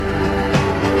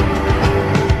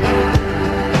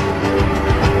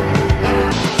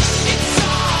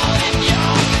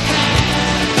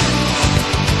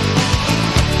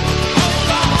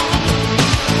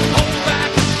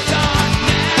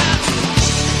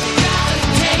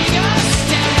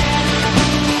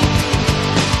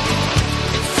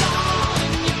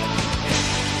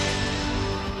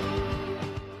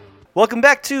Welcome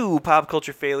back to Pop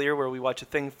Culture Failure, where we watch a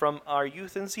thing from our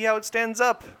youth and see how it stands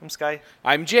up. I'm Sky,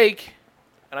 I'm Jake.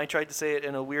 and I tried to say it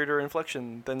in a weirder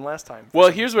inflection than last time. Well,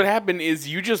 here's what happened is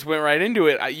you just went right into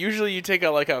it. Usually you take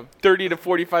a 30 to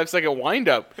 45 second wind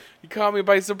up. You caught me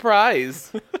by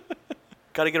surprise.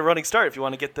 Got to get a running start if you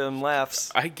want to get them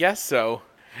laughs. I guess so.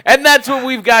 And that's what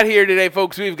we've got here today,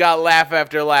 folks. We've got laugh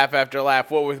after laugh after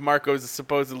laugh. What with Marco's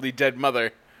supposedly dead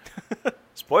mother.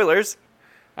 Spoilers.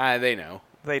 They know.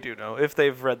 They do know. If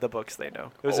they've read the books, they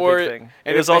know. It was Or- a big thing.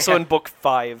 and It was if they also have- in book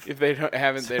 5. If they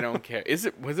haven't, they don't care. Was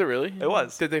it really? It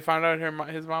was. Did they find out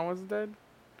his mom wasn't dead?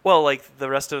 Well, like, the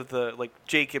rest of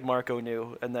Jake and Marco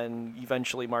knew, and then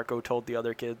eventually Marco told the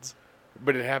other kids.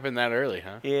 But it happened that early,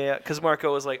 huh? Yeah, because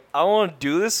Marco was like, I don't want to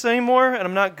do this anymore, and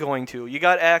I'm not going to. You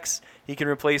got Axe, he can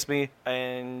replace me,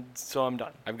 and so I'm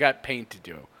done. I've got paint to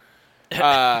do.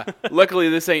 Luckily,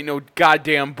 this ain't no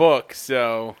goddamn book,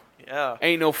 so Yeah.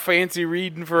 ain't no fancy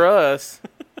reading for us.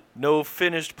 No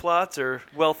finished plots or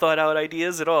well-thought-out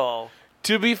ideas at all.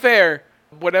 To be fair,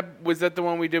 was that the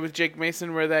one we did with Jake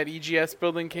Mason where that EGS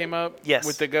building came up? Yes.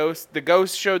 With the ghost? The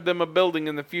ghost showed them a building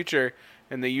in the future,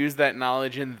 and they used that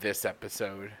knowledge in this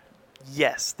episode.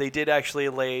 Yes, they did actually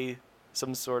lay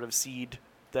some sort of seed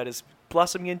that is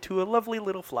blossoming into a lovely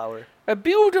little flower. A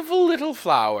beautiful little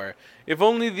flower. If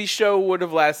only the show would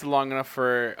have lasted long enough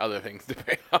for other things to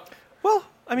pay off. Well,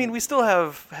 I mean, we still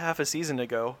have half a season to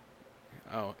go,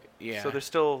 Oh, yeah.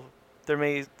 so there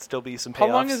may still be some payoffs. How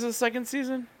long is the second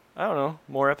season? I don't know,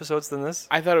 more episodes than this?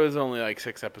 I thought it was only like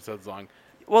 6 episodes long.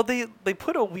 Well, they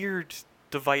put a weird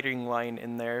dividing line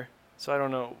in there, so I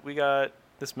don't know. We got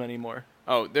this many more.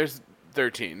 Oh, there's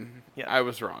 13. Yeah. I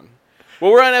was wrong.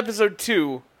 Well, we're on episode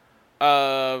 2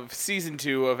 of season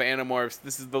 2 of Animorphs.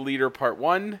 This is the leader part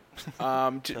 1.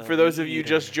 For those of you Leader.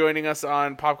 just joining us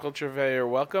on Pop Culture Failure,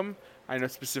 welcome. I know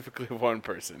specifically of one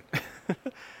person.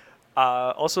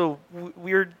 Also,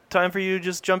 weird time for you to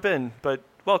just jump in, but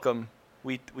welcome.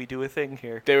 We do a thing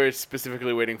here. They were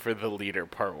specifically waiting for the leader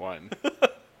part 1.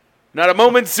 Not a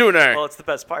moment sooner. Well, it's the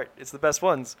best part. It's the best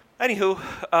ones. Anywho,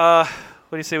 what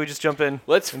do you say we just jump in?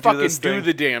 Let's and fucking this do thing?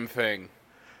 the damn thing.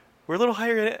 We're a little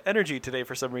higher energy today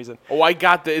for some reason. Oh, I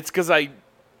got the. It's because I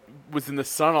was in the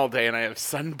sun all day and I have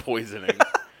sun poisoning.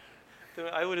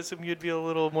 I would assume you'd be a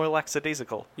little more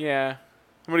lackadaisical. Yeah.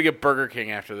 I'm going to get Burger King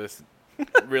after this.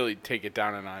 Really take it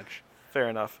down a notch. Fair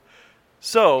enough.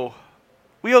 So,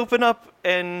 we open up,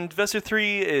 and Vesser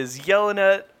 3 is yelling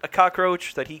at a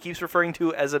cockroach that he keeps referring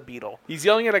to as a beetle. He's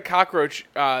yelling at a cockroach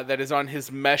that is on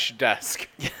his mesh desk.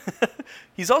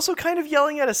 He's also kind of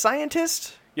yelling at a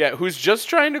scientist. Yeah, who's just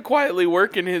trying to quietly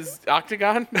work in his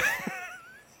octagon.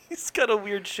 He's got a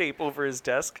weird shape over his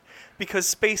desk because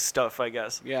space stuff, I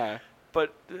guess. Yeah.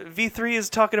 But V3 is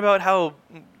talking about how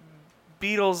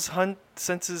beetles hunt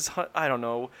senses. I don't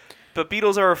know, but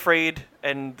beetles are afraid,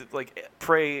 and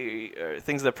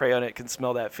things that prey on it can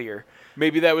smell that fear.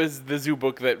 Maybe that was the zoo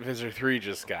book that Visor 3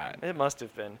 just got. It must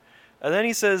have been. And then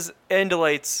he says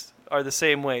Andalites are the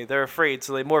same way. They're afraid,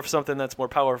 so they morph something that's more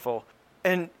powerful.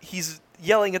 And he's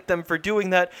yelling at them for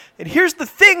doing that. And here's the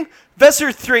thing,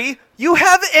 Vesser 3, you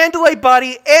have an Andalite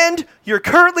body, and you're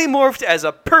currently morphed as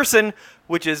a person,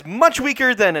 which is much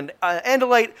weaker than an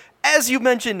Andalite, as you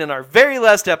mentioned in our very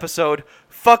last episode.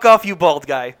 Fuck off, you bald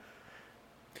guy.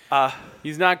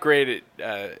 He's not great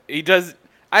at... he does...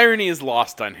 Irony is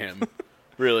lost on him.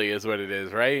 Really is what it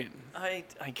is, right? I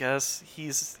guess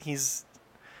he's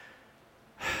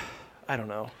I don't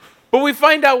know. But we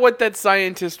find out what that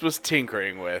scientist was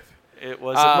tinkering with. It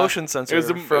was a motion sensor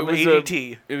from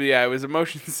ADT. It was a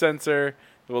motion sensor.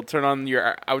 It will turn on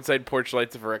your outside porch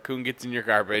lights if a raccoon gets in your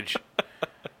garbage.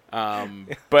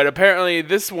 But apparently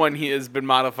this one has been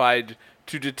modified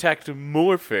to detect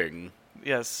morphing.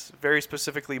 Yes, very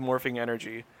specifically morphing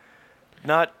energy.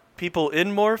 Not people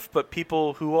in morph, but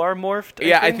people who are morphed.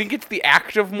 I think it's the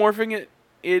act of morphing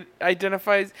it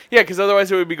identifies. Yeah, because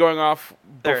otherwise it would be going off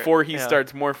before he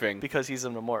starts morphing. Because he's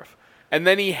in a morph. And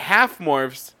then he half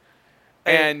morphs,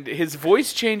 and his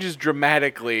voice changes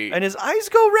dramatically. And his eyes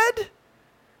go red?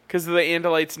 Because of the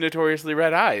Andalite's notoriously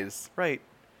red eyes. Right.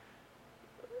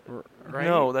 Right?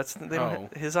 No,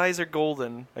 his eyes are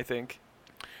golden, I think.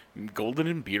 Golden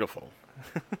and beautiful.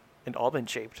 And almond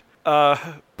shaped.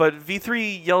 But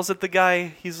V3 yells at the guy.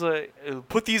 He's like,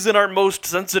 put these in our most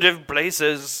sensitive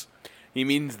places. He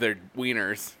means they're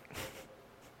wieners.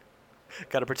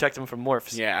 Gotta protect him from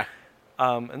morphs. Yeah.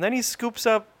 And then he scoops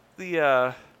up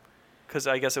the, because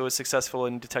I guess it was successful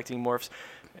in detecting morphs,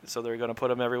 so they're going to put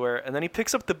them everywhere. And then he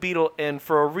picks up the beetle, and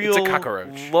for a real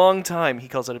cockroach. long time, he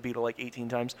calls it a beetle like 18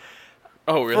 times.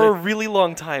 Oh, really? For a really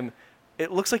long time,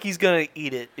 It looks like he's going to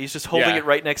eat it. He's just holding Yeah. it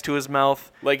right next to his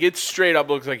mouth. Like, it straight up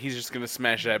looks like he's just going to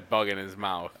smash that bug in his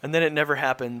mouth. And then it never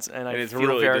happens, and I it's feel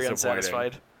really very disappointing.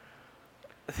 unsatisfied.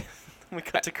 We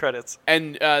cut to credits.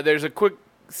 And there's a quick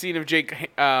scene of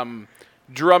Jake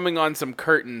drumming on some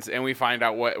curtains, and we find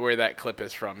out where that clip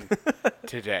is from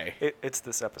today. It's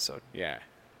this episode. Yeah.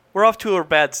 We're off to a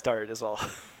bad start, is all.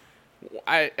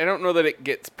 I don't know that it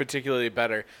gets particularly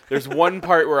better. There's one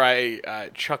part where I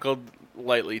chuckled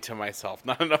lightly to myself.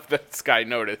 Not enough that Sky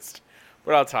noticed,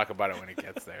 but I'll talk about it when it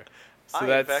gets there. So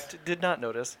In fact, did not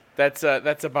notice. That's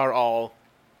about all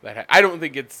that I don't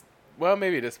think it's... Well,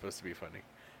 maybe it is supposed to be funny.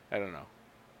 I don't know.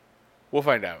 We'll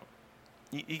find out.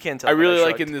 You can't tell. I that really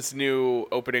like shrugged. in this new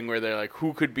opening where they're like,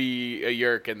 who could be a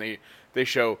Yerk? And they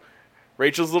show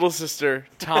Rachel's little sister,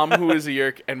 Tom, who is a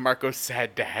Yerk, and Marco's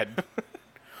sad dad,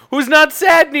 who's not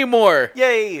sad anymore.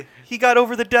 Yay! He got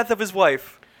over the death of his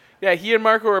wife. Yeah, he and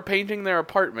Marco are painting their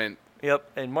apartment. Yep,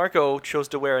 and Marco chose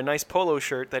to wear a nice polo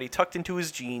shirt that he tucked into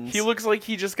his jeans. He looks like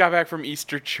he just got back from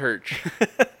Easter church.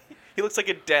 He looks like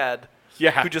a dad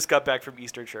Yeah. who just got back from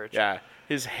Easter church. Yeah.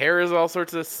 His hair is all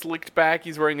sorts of slicked back.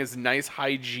 He's wearing his nice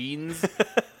high jeans,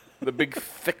 the big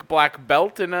thick black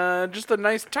belt, and just a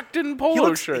nice tucked in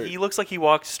polo shirt. He looks like he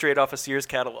walked straight off a Sears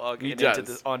catalog He and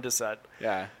does. onto set.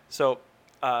 Yeah. So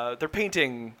they're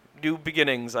painting new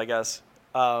beginnings, I guess.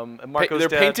 And Marco's They're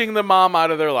dad, painting the mom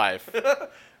out of their life.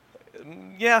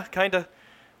 Yeah, kind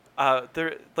of.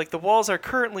 They're like the walls are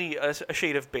currently a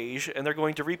shade of beige, and they're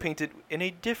going to repaint it in a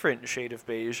different shade of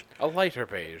beige. A lighter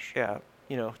beige. Yeah,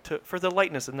 for the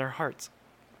lightness in their hearts.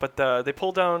 But they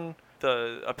pulled down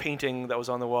a painting that was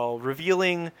on the wall,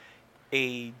 revealing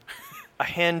a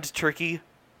hand turkey.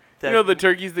 That, You know the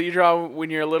turkeys that you draw when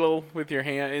you're little with your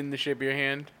hand in the shape of your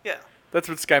hand? yeah. That's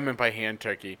what Sky meant by hand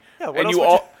turkey. Yeah, what and else you would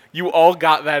all you all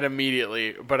got that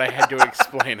immediately, but I had to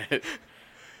explain it.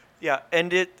 Yeah,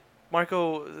 and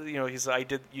Marco,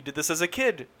 you did this as a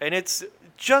kid, and it's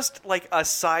just like a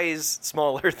size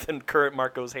smaller than current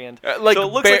Marco's hand. So it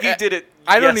looks like he did it.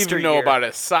 I don't even know yesteryear. about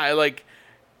a size. Like,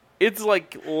 it's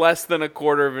like less than a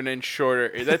quarter of an inch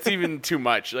shorter. That's even too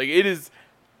much. Like, it is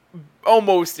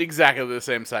almost exactly the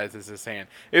same size as his hand.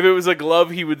 If it was a glove,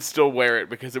 he would still wear it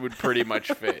because it would pretty much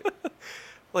fit.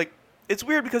 Like, it's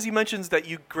weird because he mentions that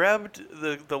you grabbed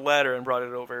the ladder and brought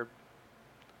it over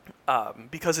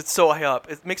because it's so high up.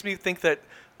 It makes me think that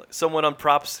someone on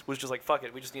props was just like, fuck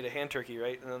it, we just need a hand turkey,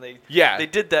 right? And then they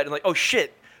did that and like, oh shit,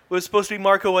 it was supposed to be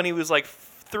Marco when he was like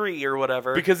 3 or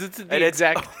whatever. Because it's at the And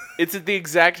it's at the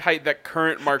exact height that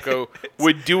current Marco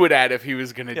would do it at if he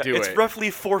was going to do it's it. roughly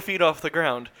 4 feet off the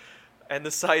ground and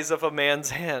the size of a man's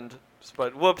hand.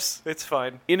 But whoops, it's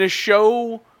fine. In a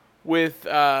show with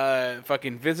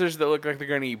fucking visitors that look like they're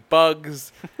going to eat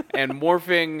bugs and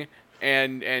morphing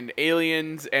and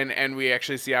aliens and we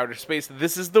actually see outer space,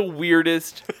 this is the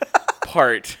weirdest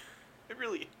part. It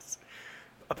really is.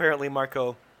 Apparently,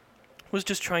 Marco was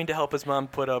just trying to help his mom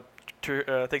put up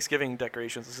Thanksgiving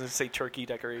decorations. I was going to say turkey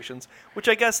decorations, which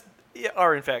I guess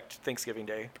are, in fact, Thanksgiving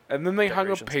Day. And then they hung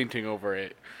a Decorations. painting over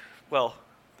it. Well,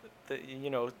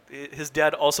 his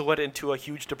dad also went into a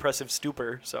huge depressive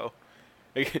stupor, so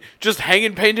Like, just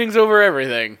hanging paintings over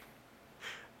everything.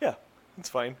 yeah, it's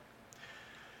fine.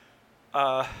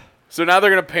 So now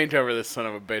they're going to paint over this son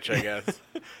of a bitch, I guess.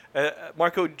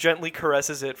 Marco gently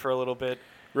caresses it for a little bit.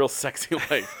 Real sexy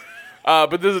like.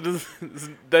 But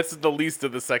that's the least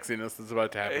of the sexiness that's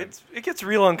about to happen. It gets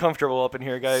real uncomfortable up in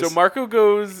here, guys. So Marco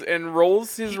goes and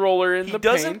rolls his roller in the paint. He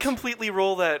doesn't completely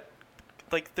roll that.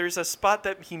 Like, there's a spot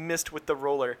that he missed with the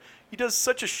roller. He does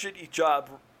such a shitty job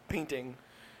painting.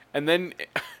 And then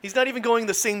He's not even going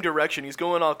the same direction. He's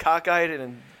going all cockeyed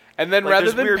and like, there's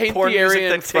rather than weird paint porn the music area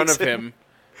that in front takes of him,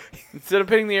 instead of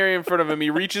painting the area in front of him, he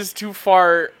reaches too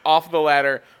far off the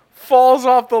ladder, falls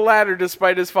off the ladder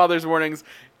despite his father's warnings,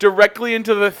 directly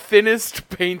into the thinnest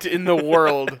paint in the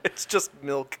world. it's just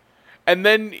milk. And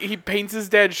then he paints his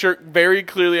dad's shirt very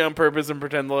clearly on purpose and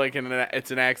pretend like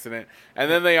it's an accident.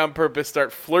 And then they on purpose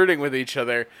start flirting with each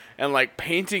other and like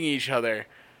painting each other.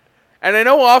 And I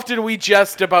know often we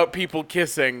jest about people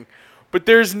kissing, but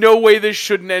there's no way this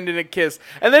shouldn't end in a kiss.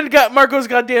 And then Marco's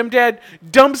goddamn dad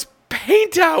dumps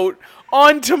paint out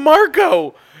onto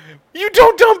Marco. You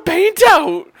don't dump paint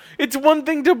out. It's one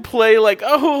thing to play like,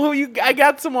 oh, I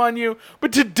got some on you,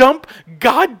 but to dump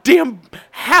goddamn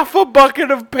half a bucket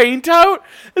of paint out?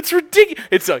 It's ridiculous.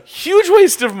 It's a huge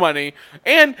waste of money,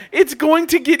 and it's going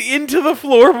to get into the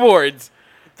floorboards.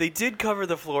 They did cover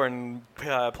the floor in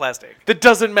plastic. That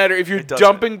doesn't matter if you're It doesn't.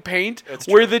 dumping paint It's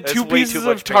where true. the It's two way too pieces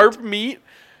much of tarp paint. meet.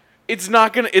 It's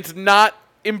not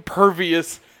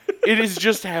impervious. It is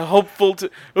just helpful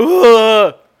to.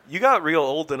 Ugh. You got real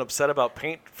old and upset about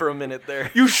paint for a minute there.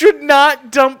 You should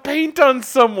not dump paint on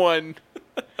someone.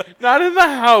 Not in the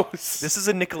house. This is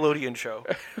a Nickelodeon show.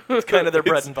 It's kind of their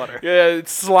bread and butter. Yeah,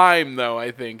 it's slime though.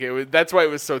 I think that's why it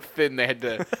was so thin. They had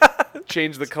to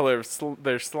change the color of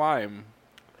their slime.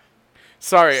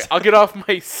 Sorry, I'll get off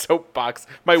my soapbox.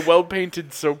 My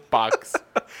well-painted soapbox.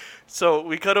 So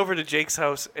we cut over to Jake's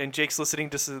house, and Jake's listening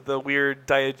to the weird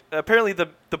apparently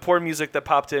the poor music that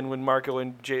popped in when Marco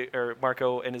and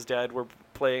Marco and his dad were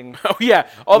playing. Oh yeah,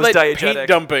 all that diegetic. paint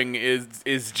dumping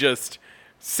is just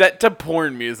set to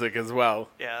porn music as well.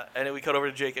 Yeah, and then we cut over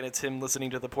to Jake, and it's him listening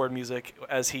to the porn music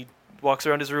as he walks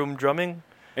around his room drumming.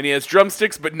 And he has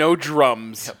drumsticks, but no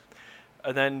drums. Yep.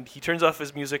 And then he turns off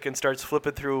his music and starts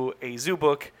flipping through a zoo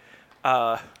book.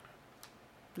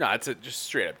 No, it's just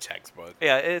straight up textbook.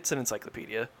 Yeah, it's an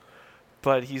encyclopedia.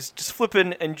 But he's just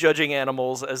flipping and judging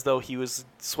animals as though he was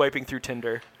swiping through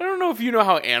Tinder. I don't know if you know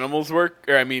how animals work,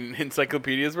 or I mean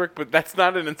encyclopedias work, but that's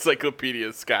not an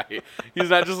encyclopedia, Sky. He's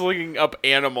not just looking up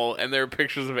animal and there are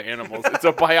pictures of animals. It's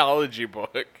a biology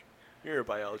book. You're a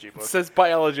biology book. It says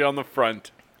biology on the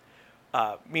front.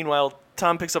 Meanwhile,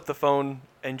 Tom picks up the phone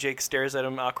and Jake stares at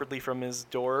him awkwardly from his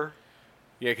door.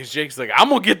 Yeah, because Jake's like, I'm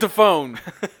going to get the phone.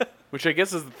 Which I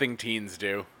guess is the thing teens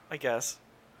do. I guess.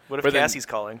 What if But then- Cassie's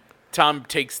calling? Tom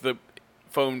takes the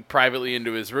phone privately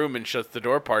into his room and shuts the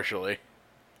door partially.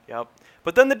 Yep.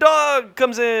 But then the dog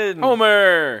comes in.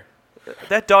 Homer!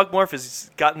 That dog morph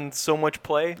has gotten so much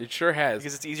play It sure has.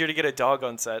 because it's easier to get a dog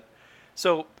on set.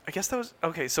 So I guess that was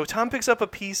okay. So Tom picks up a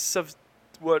piece of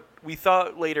what we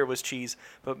thought later was cheese,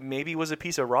 but maybe was a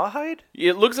piece of rawhide.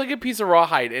 It looks like a piece of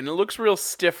rawhide, and it looks real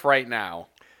stiff right now.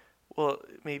 Well,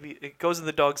 maybe it goes in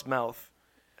the dog's mouth.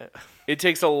 It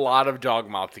takes a lot of dog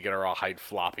mouth to get a rawhide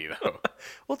floppy, though.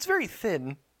 Well, it's very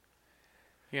thin.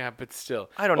 Yeah, but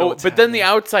still. I don't know what's but then the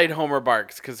happening. outside Homer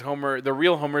barks, because the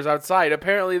real Homer's outside.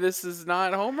 Apparently, this is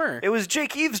not Homer. It was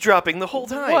Jake eavesdropping the whole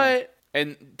time. What?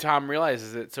 And Tom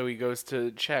realizes it, so he goes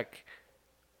to check.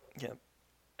 Yeah.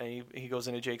 And he goes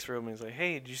into Jake's room and he's like,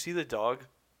 "Hey, did you see the dog?"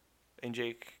 And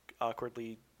Jake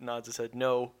awkwardly nods his head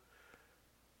no.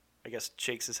 I guess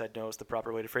shakes his head no is the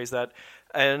proper way to phrase that.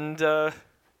 And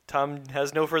Tom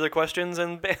has no further questions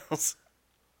and bails.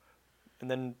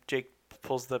 And then Jake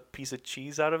pulls the piece of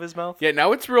cheese out of his mouth. Yeah,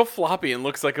 now it's real floppy and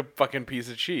looks like a fucking piece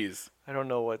of cheese. I don't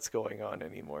know what's going on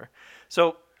anymore.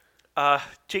 So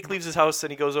Jake leaves his house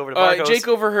and he goes over to Marco's. Jake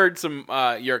overheard some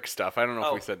Yerk stuff. I don't know if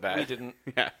Oh, we said that. we didn't.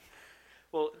 Yeah.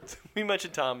 Well, we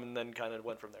mentioned Tom and then kind of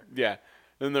went from there. Yeah.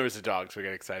 Then there was a dog, so we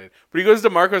got excited. But he goes to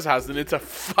Marco's house, and it's a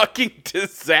fucking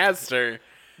disaster.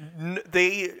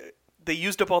 They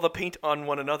used up all the paint on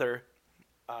one another.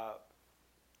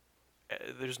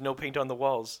 There's no paint on the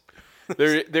walls.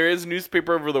 There is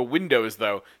newspaper over the windows,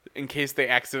 though, in case they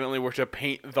accidentally were to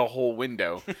paint the whole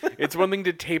window. It's one thing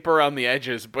to tape around the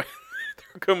edges, but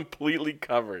they're completely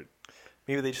covered.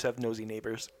 Maybe they just have nosy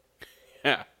neighbors.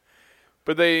 Yeah.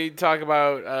 But they talk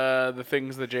about the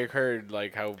things that Jake heard,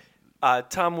 like how...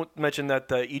 Tom mentioned that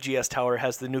the EGS tower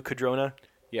has the new Cadrona.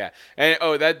 Yeah.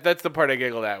 And that's the part I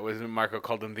giggled at, was when Marco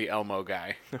called him the Elmo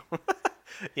guy.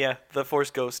 Yeah, the Force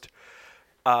Ghost.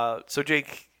 So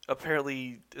Jake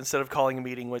apparently, instead of calling a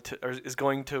meeting, is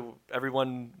going to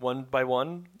everyone one by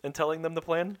one and telling them the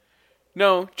plan.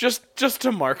 No, just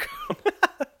to Marco.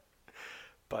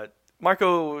 But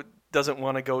Marco doesn't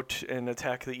want to go and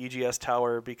attack the EGS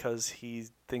tower because he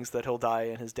thinks that he'll die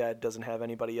and his dad doesn't have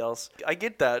anybody else. I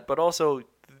get that, but also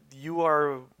you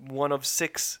are one of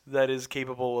 6 that is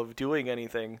capable of doing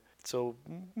anything. So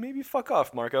maybe fuck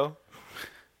off, Marco.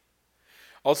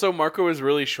 Also, Marco is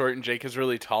really short and Jake is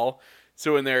really tall.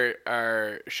 So when there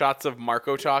are shots of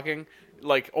Marco talking,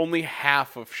 like only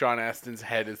half of Sean Astin's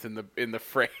head is in the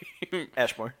frame.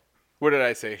 Ashmore. What did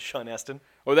I say? Sean Astin.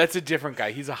 Oh, that's a different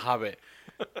guy. He's a hobbit.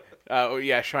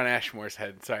 Yeah, Sean Ashmore's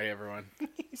head. Sorry, everyone.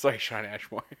 Sorry, Sean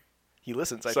Ashmore. He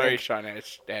listens, I Sorry, think. Sean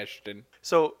Ashton.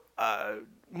 So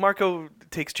Marco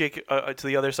takes Jake to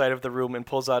the other side of the room and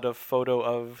pulls out a photo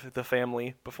of the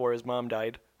family before his mom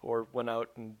died or went out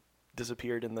and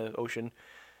disappeared in the ocean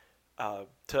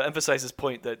to emphasize his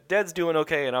point that Dad's doing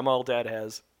okay and I'm all Dad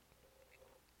has.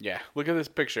 Yeah, look at this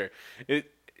picture.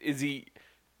 Is he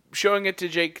showing it to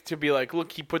Jake to be like,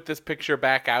 look, he put this picture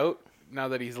back out now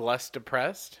that he's less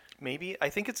depressed? Maybe. I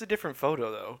think it's a different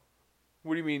photo, though.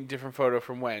 What do you mean, different photo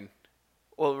from when?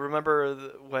 Well, remember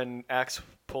when Axe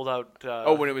pulled out...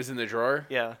 when it was in the drawer?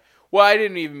 Yeah. Well, I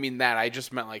didn't even mean that. I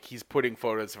just meant like he's putting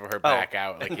photos of her back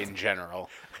out, like in general.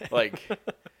 Like,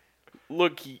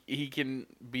 look, he can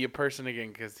be a person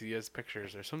again because he has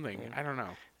pictures or something. I don't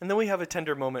know. And then we have a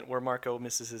tender moment where Marco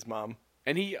misses his mom.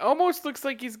 And he almost looks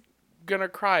like he's gonna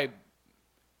cry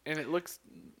and it looks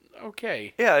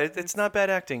okay. Yeah, it's not bad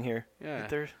acting here. Yeah.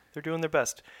 They're doing their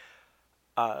best.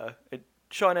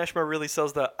 Shawn Ashmore really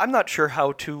sells the. I'm not sure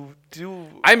how to do.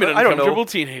 I'm an I don't know. uncomfortable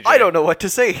teenager. I don't know what to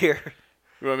say here.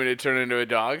 You want me to turn into a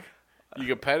dog? You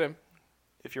can pet him.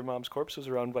 If your mom's corpse was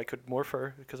around, I could morph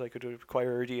her because I could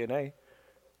acquire her DNA.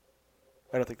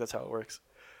 I don't think that's how it works,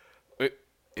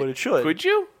 but it should. Could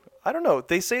you? I don't know.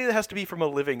 They say it has to be from a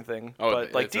living thing, Oh,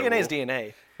 but like it's a DNA is rule.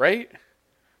 DNA. Right?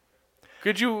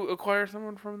 Could you acquire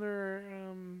someone from their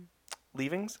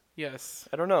Leavings? yes.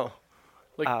 I don't know.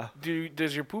 Like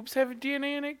does your poops have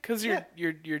DNA in it? Cuz Yeah.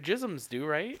 your jisms do,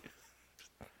 right?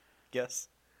 Yes.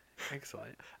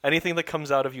 Excellent. Anything that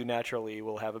comes out of you naturally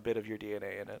will have a bit of your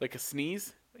DNA in it. Like a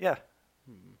sneeze? Yeah.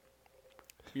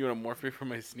 You want to morph me from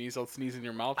my sneeze? I'll sneeze in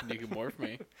your mouth and you can morph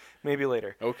me. Maybe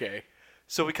later. Okay.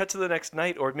 So we cut to the next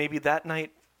night, or maybe that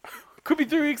night. Could be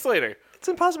 3 weeks later. It's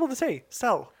impossible to say.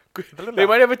 Sell. They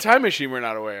might have a time machine we're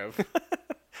not aware of.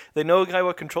 They know a guy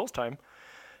what controls time.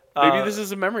 Maybe this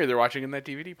is a memory they're watching in that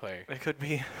DVD player. It could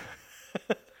be.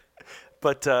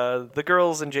 But the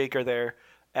girls and Jake are there.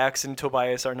 Axe and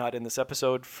Tobias are not in this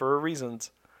episode for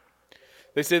reasons.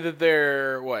 They say that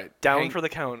they're what? Down for the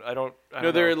count. I don't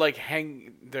They're know. like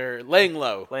they're laying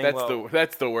low. Laying low.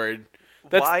 That's the word.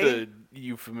 That's Why? the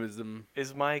euphemism.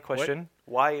 Is my question.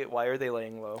 Why are they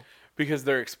laying low? Because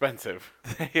they're expensive.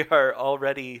 They are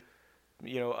already,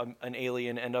 an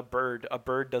alien and a bird. A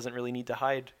bird doesn't really need to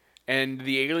hide. And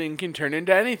the alien can turn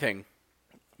into anything.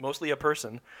 Mostly a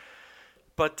person.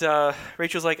 But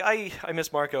Rachel's like, I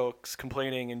miss Marco's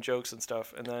complaining and jokes and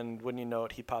stuff. And then, wouldn't you know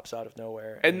it, he pops out of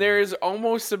nowhere. And there is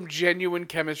almost some genuine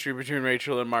chemistry between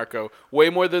Rachel and Marco. Way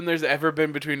more than there's ever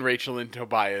been between Rachel and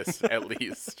Tobias, at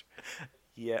least.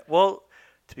 Yeah. Well,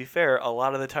 to be fair, a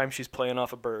lot of the time she's playing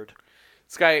off a bird.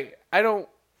 Sky, I don't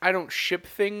ship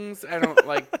things. I don't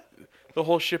like the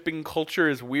whole shipping culture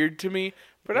is weird to me.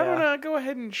 But I'm Yeah. gonna go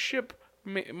ahead and ship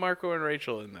Marco and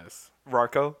Rachel in this.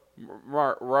 Rarco?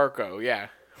 Rarco, yeah.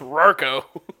 Rarco.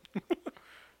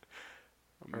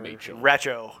 Rachel.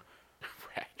 Racho.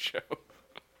 Racho.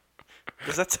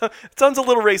 Does it sounds a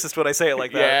little racist when I say it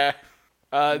like that.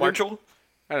 Yeah. Marshall?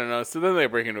 I don't know. So then they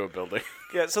break into a building.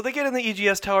 Yeah, so they get in the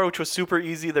EGS tower, which was super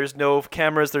easy. There's no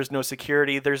cameras, there's no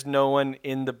security, there's no one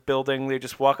in the building. They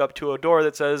just walk up to a door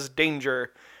that says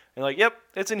danger. And like, yep,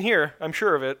 it's in here. I'm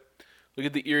sure of it. Look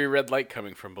at the eerie red light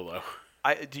coming from below.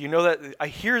 Do you know that I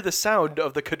hear the sound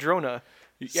of the Cadrona,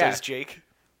 Yeah. says Jake.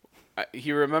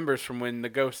 He remembers from when the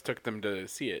ghost took them to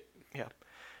see it. Yeah.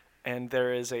 And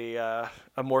there is a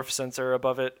morph sensor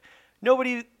above it.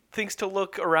 Nobody thinks to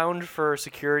look around for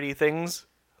security things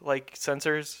like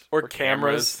sensors Or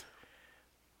cameras.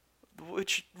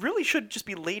 which really should just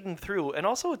be laden through. And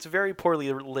also, it's a very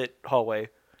poorly lit hallway,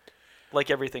 like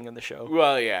everything in the show.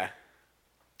 Well, yeah.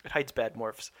 It hides bad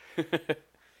morphs.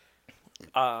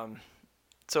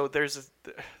 So there's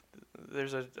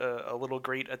a little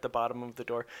grate at the bottom of the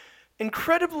door.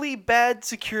 Incredibly bad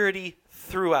security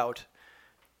throughout.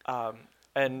 But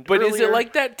Is it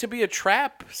like that to be a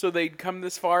trap so they'd come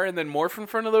this far and then morph in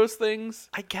front of those things?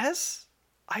 I guess.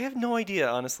 I have no idea,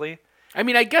 honestly. I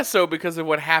mean, I guess so because of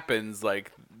what happens.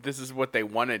 Like, this is what they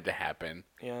wanted to happen.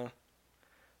 Yeah.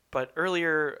 But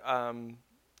earlier,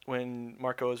 when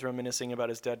Marco was reminiscing about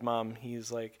his dead mom,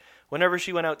 he's like, whenever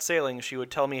she went out sailing, she would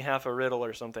tell me half a riddle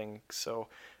or something. So,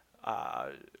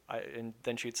 and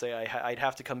then she'd say I'd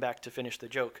have to come back to finish the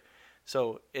joke.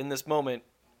 So in this moment,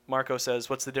 Marco says,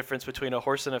 "What's the difference between a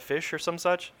horse and a fish?" or some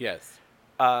such. Yes.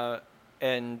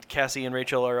 And Cassie and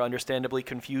Rachel are understandably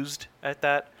confused at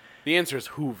that. The answer is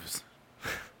hooves.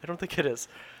 I don't think it is.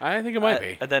 I think it might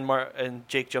be. And then and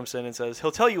Jake jumps in and says,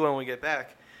 he'll tell you when we get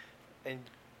back.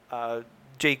 And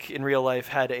Jake in real life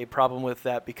had a problem with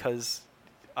that because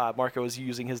Marco was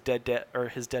using his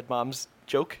dead mom's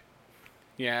joke.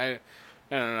 Yeah,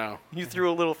 I don't know. He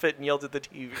threw a little fit and yelled at the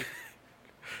TV.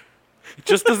 It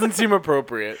just doesn't seem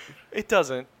appropriate. It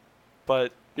doesn't,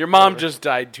 but Your mom whatever. just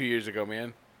died 2 years ago,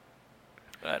 man.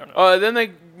 I don't know. Then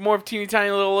they morph teeny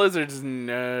tiny little lizards and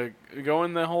go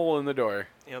in the hole in the door.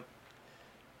 Yep.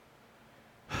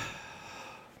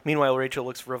 Meanwhile, Rachel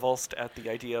looks revulsed at the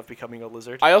idea of becoming a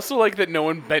lizard. I also like that no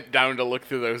one bent down to look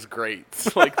through those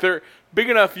grates. Like, they're big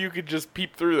enough you could just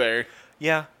peep through there.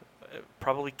 Yeah,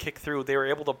 probably kick through. They were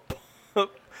able to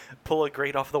pull a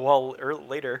grate off the wall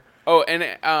later. Oh,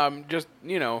 and just,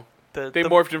 they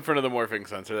morphed in front of the morphing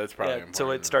sensor. That's probably important.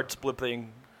 so it starts blipping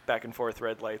back and forth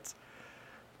red lights.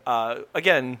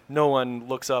 Again, no one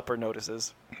looks up or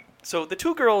notices. So the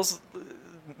two girls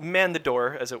man the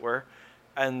door, as it were,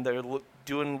 and they're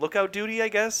doing lookout duty, I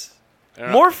guess.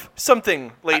 Morph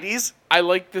something, ladies. I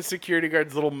like the security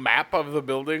guard's little map of the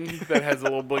building that has a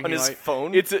little blinking On his light.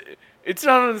 phone? It's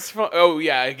not on his phone. Oh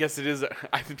yeah, I guess it is.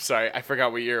 I'm sorry, I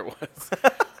forgot what year it was.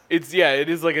 It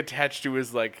is like attached to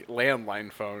his like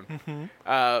landline phone.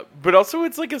 Mm-hmm. But also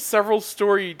it's like a several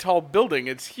story tall building.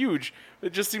 It's huge.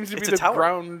 It just seems to be It's a the tower.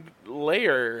 ground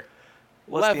layer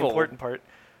Well, that's level. the important part.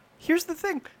 Here's the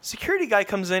thing. Security guy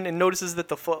comes in and notices that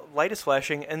the light is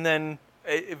flashing, and then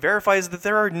it verifies that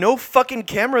there are no fucking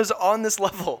cameras on this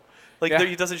level. Like, Yeah.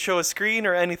 it doesn't show a screen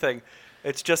or anything.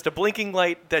 It's just a blinking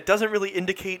light that doesn't really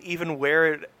indicate even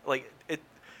where it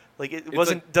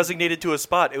wasn't designated to a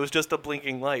spot. It was just a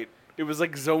blinking light. It was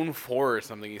like zone 4 or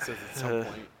something. He says at some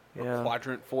point. Or yeah.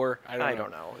 quadrant 4. I don't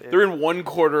know. They're They're in one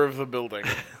quarter of the building.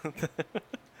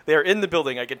 They're in the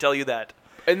building, I can tell you that.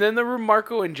 And then the room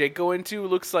Marco and Jake go into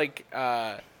looks like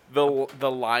the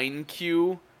line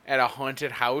queue at a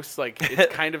haunted house. Like,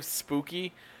 it's kind of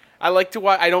spooky. I like to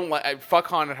watch. Fuck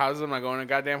haunted houses. I'm not going to a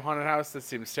goddamn haunted house. That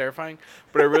seems terrifying.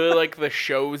 But I really like the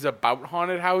shows about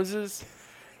haunted houses.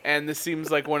 And this seems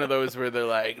like one of those where they're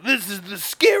like, "This is the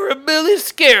Scarabilly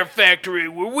Scare Factory,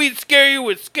 where we scare you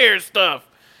with scare stuff."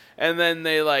 And then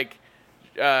they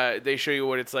they show you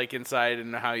what it's like inside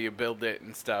and how you build it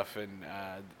and stuff. And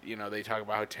they talk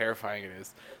about how terrifying it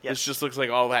is. Yes. This just looks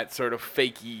like all that sort of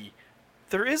fakey.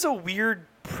 There is a weird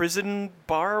prison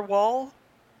bar wall.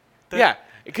 Yeah.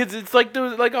 Because it's like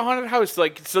a haunted house.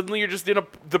 Like suddenly you're just in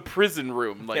the prison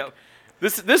room. Like Yep.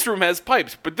 this room has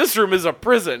pipes, but this room is a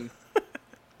prison.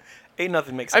 Ain't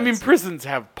nothing makes sense. I mean, prisons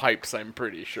have pipes. I'm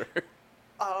pretty sure.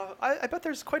 I bet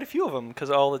there's quite a few of them because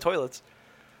of all the toilets.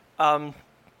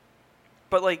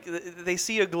 But like they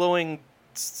see a glowing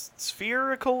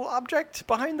spherical object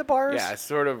behind the bars. Yeah,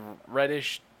 sort of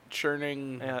reddish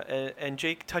churning. Yeah, and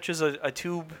Jake touches a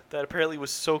tube that apparently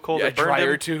was so cold Yeah, it burned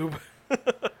dryer him. tube.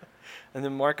 And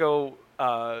then Marco,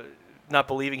 not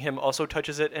believing him, also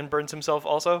touches it and burns himself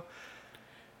also.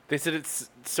 They said it's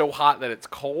so hot that it's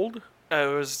cold.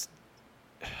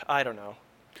 I don't know.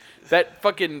 That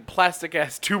fucking plastic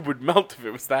ass tube would melt if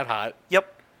it was that hot.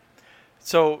 Yep.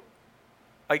 So,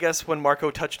 I guess when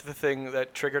Marco touched the thing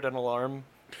that triggered an alarm,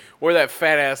 Or that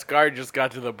fat ass guard just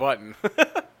got to the button.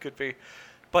 could be.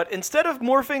 But instead of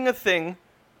morphing a thing,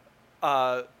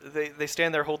 they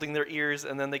stand there holding their ears,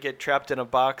 and then they get trapped in a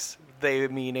box. They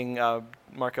meaning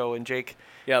Marco and Jake.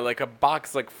 Yeah, like a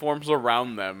box forms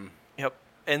around them. Yep.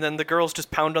 And then the girls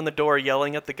just pound on the door,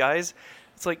 yelling at the guys.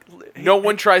 It's like No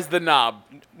one tries the knob.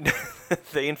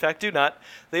 They in fact do not.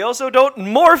 They also don't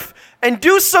morph and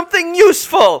do something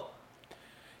useful.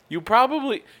 You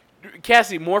probably...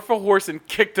 Cassie, morph a horse and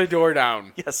kick the door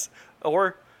down. Yes.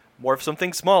 Or morph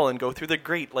something small and go through the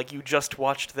grate like you just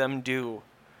watched them do.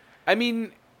 I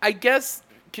mean, I guess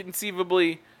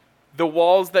conceivably the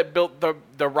walls that built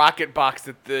the rocket box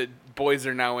that the boys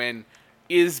are now in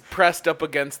is pressed up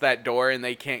against that door and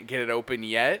they can't get it open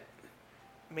yet.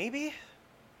 Maybe?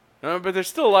 But there's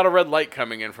still a lot of red light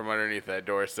coming in from underneath that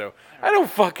door, so I don't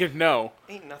fucking know.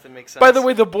 Ain't nothing makes sense. By the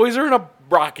way, the boys are in a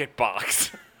rocket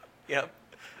box. Yep.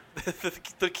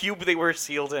 The cube they were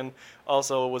sealed in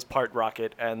also was part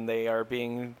rocket, and they are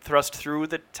being thrust through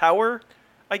the tower,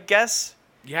 I guess.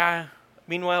 Yeah.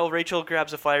 Meanwhile, Rachel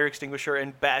grabs a fire extinguisher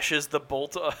and bashes the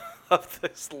bolt of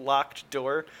this locked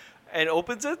door and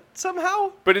opens it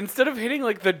somehow. But instead of hitting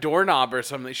the doorknob or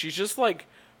something, she's just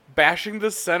bashing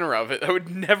the center of it. That would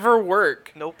never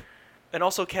work. Nope. And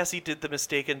also, Cassie did the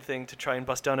mistaken thing to try and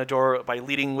bust down a door by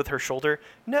leading with her shoulder.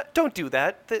 No, don't do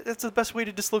that. That's the best way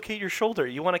to dislocate your shoulder.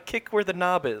 You want to kick where the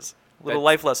knob is. Little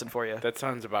life lesson for you. That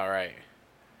sounds about right.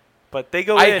 But they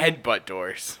go I in. headbutt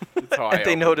doors. That's how I and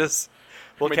they open. notice.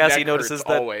 Well, My Cassie neck notices hurts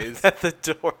that, always.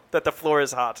 that the floor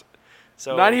is hot.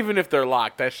 So Not even if they're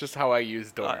locked. That's just how I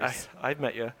use doors. I've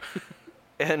met you.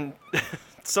 And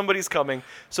somebody's coming.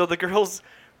 So the girls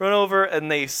run over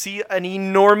and they see an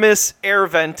enormous air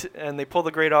vent and they pull the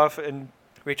grate off and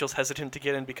Rachel's hesitant to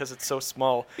get in because it's so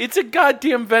small. It's a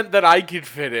goddamn vent that I could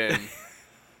fit in.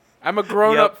 I'm a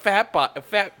grown-up fat bot.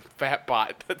 Fat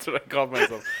bot. That's what I called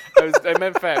myself. I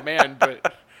meant fat man,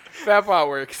 but fat bot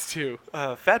works too.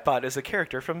 Fatbot is a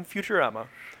character from Futurama.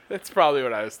 That's probably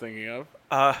what I was thinking of.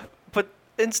 But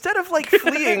instead of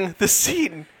fleeing the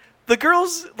scene, the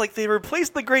girls they replace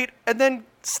the grate and then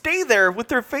stay there with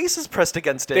their faces pressed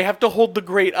against it. They have to hold the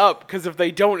grate up because if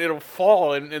they don't, it'll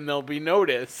fall and they'll be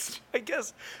noticed. I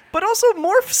guess. But also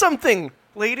morph something,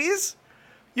 ladies.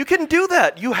 You can do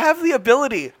that. You have the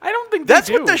ability. I don't think That's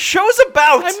they do. what the show's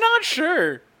about. I'm not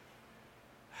sure.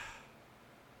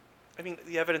 I mean,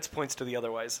 the evidence points to the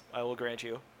otherwise. I will grant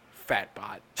you. Fat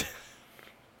bot.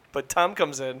 But Tom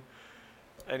comes in,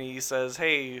 and he says,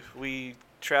 "Hey, we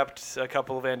trapped a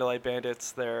couple of Andalite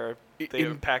bandits. They're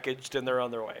packaged and they're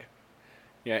on their way.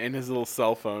 Yeah, in his little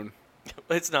cell phone.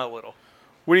 It's not little.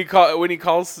 When he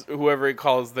calls whoever he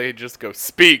calls, they just go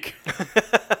speak,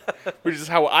 which is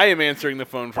how I am answering the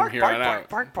phone from here on out.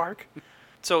 Bark.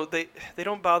 So they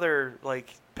don't bother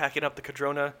like packing up the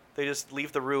Cadrona. They just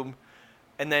leave the room,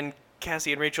 and then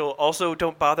Cassie and Rachel also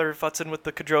don't bother futzing with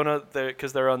the Cadrona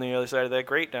because they're on the other side of that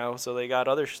grate now, so they got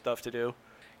other stuff to do.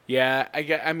 Yeah,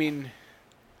 I mean,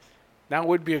 now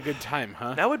would be a good time,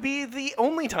 huh? That would be the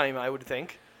only time, I would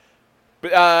think.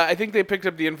 But I think they picked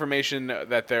up the information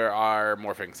that there are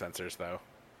morphing sensors, though.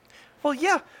 Well,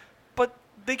 yeah, but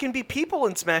they can be people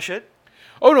and smash it.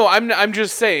 Oh no, I'm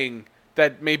just saying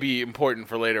that may be important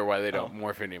for later why they don't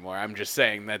morph anymore. I'm just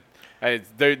saying that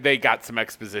they got some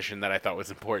exposition that I thought was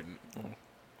important.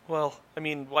 Well, I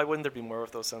mean, why wouldn't there be more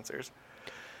of those sensors?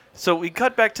 So we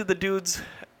cut back to the dudes,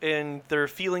 and they're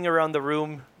feeling around the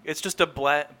room. It's just a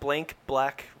blank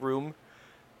black room,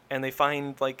 and they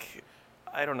find, like,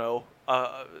 I don't know,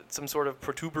 some sort of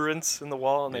protuberance in the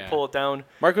wall, and they pull it down.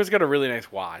 Marco's got a really nice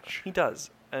watch. He does.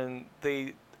 And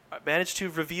they managed to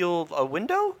reveal a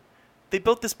window? They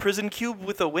built this prison cube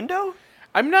with a window?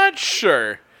 I'm not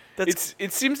sure.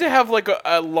 It seems to have like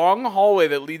a long hallway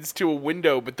that leads to a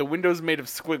window, but the window's made of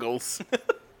squiggles.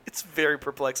 It's very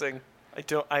perplexing.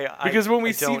 Because when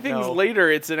we see things later,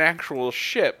 it's an actual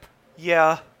ship.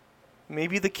 Yeah.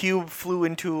 Maybe the cube flew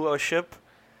into a ship.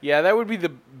 Yeah, that would be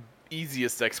the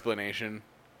easiest explanation.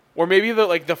 Or maybe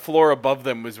the floor above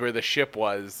them was where the ship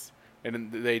was,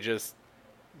 and they just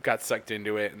got sucked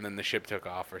into it, and then the ship took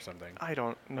off or something. I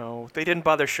don't know. They didn't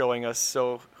bother showing us,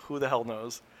 so who the hell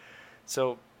knows?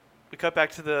 So we cut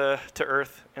back to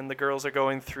Earth, and the girls are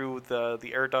going through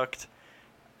the air duct,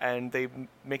 and they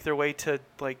make their way to,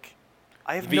 like,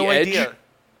 I have no idea.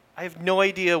 I have no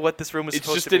idea what this room is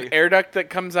supposed to be. It's just an air duct that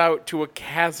comes out to a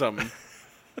chasm.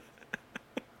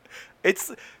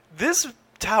 This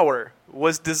tower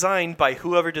was designed by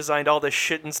whoever designed all this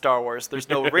shit in Star Wars. There's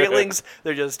no railings.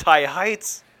 They're just high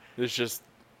heights. There's just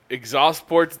exhaust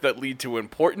ports that lead to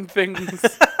important things.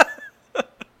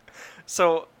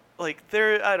 So, like,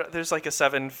 there's like a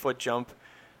 7-foot jump,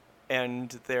 and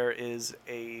there is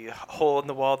a hole in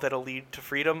the wall that'll lead to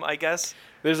freedom, I guess.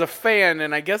 There's a fan,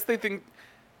 and I guess they think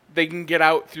they can get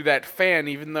out through that fan,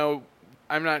 even though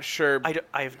I'm not sure.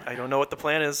 I don't know what the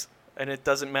plan is, and it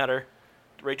doesn't matter.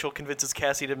 Rachel convinces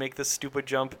Cassie to make this stupid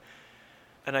jump,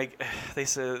 and they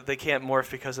say they can't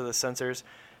morph because of the sensors.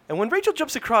 And when Rachel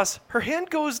jumps across, her hand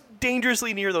goes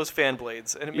dangerously near those fan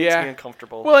blades, and it makes me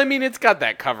uncomfortable. Well, I mean, it's got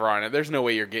that cover on it. There's no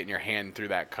way you're getting your hand through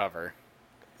that cover.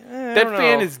 That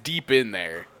fan is deep in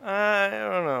there. I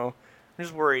don't know. I'm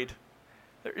just worried.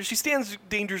 She stands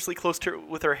dangerously close to her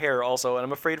with her hair also, and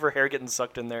I'm afraid of her hair getting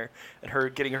sucked in there and her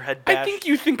getting her head bashed. I think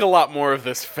you think a lot more of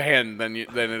this fan than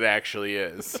it actually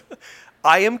is.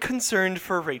 I am concerned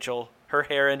for Rachel, her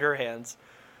hair and her hands.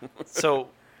 So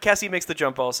Cassie makes the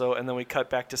jump also, and then we cut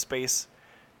back to space,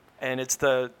 and it's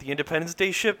the Independence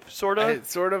Day ship, sort of.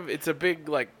 It's a big,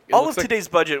 like... All of today's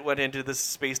budget went into this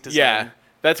space design. Yeah,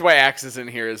 that's why Axe is in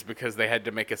here, is because they had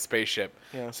to make a spaceship.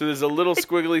 Yeah. So there's a little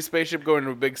squiggly spaceship going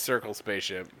to a big circle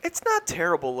spaceship. It's not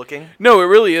terrible looking. No, it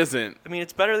really isn't. I mean,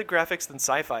 it's better the graphics than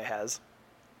Sci-Fi has.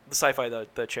 The Sci-Fi,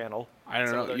 the channel. I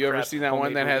don't know. You ever seen that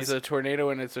one that has a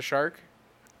tornado and it's a shark?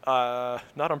 Not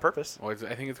on purpose. Well,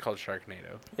 I think it's called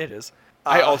Sharknado. It is.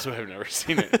 I also have never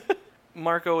seen it.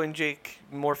 Marco and Jake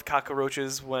morph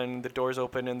cockroaches when the doors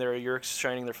open and there are Yeerks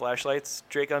shining their flashlights,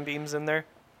 Dracon beams in there.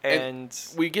 And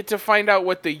we get to find out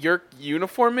what the Yeerk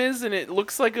uniform is, and it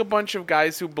looks like a bunch of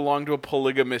guys who belong to a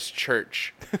polygamous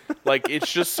church. Like,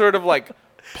 it's just sort of like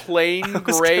plain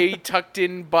gray tucked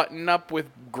in button up with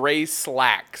gray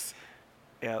slacks.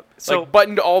 Yeah. So like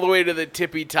buttoned all the way to the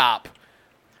tippy top.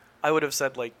 I would have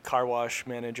said like car wash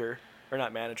manager. Or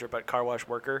not manager, but car wash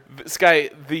worker. Sky,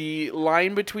 the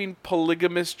line between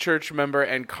polygamous church member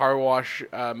and car wash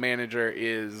manager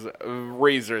is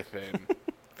razor thin.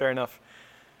 Fair enough.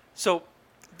 So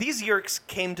these Yeerks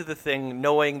came to the thing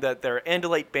knowing that there are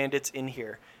Andalite bandits in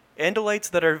here. Andalites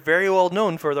that are very well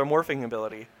known for their morphing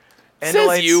ability.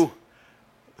 Says you.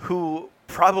 Who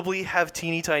probably have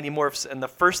teeny tiny morphs, and the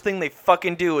first thing they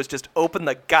fucking do is just open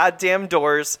the goddamn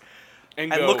doors and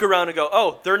look around and go,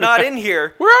 oh, they're not in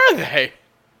here. Where are they?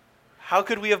 How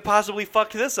could we have possibly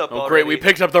fucked this up already? Great, we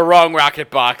picked up the wrong rocket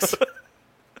box.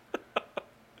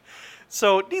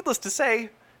 So, needless to say,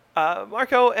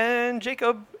 Marco and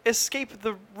Jacob escape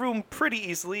the room pretty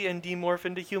easily and demorph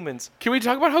into humans. Can we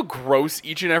talk about how gross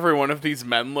each and every one of these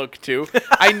men look, too?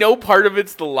 I know part of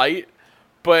it's the light,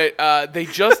 but they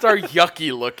just are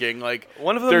yucky looking. Like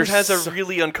One of them they're has a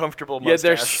really uncomfortable yeah, mustache.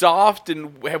 they're soft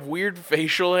and have weird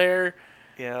facial hair.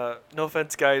 Yeah, no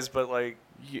offense, guys, but like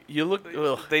You look.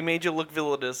 Ugh. they made you look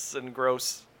villainous and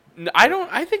gross. I don't.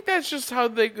 I think that's just how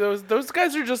those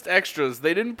guys are just extras.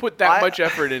 They didn't put that much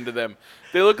effort into them.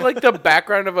 They look like the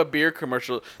background of a beer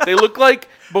commercial. They look like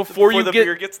before you the get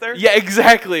beer gets there. Yeah,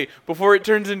 exactly. Before it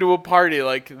turns into a party,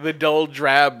 like the dull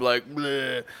drab, like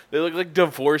bleh. They look like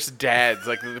divorced dads,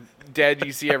 like the dad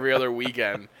you see every other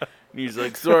weekend. And he's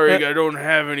like, "Sorry, I don't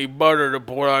have any butter to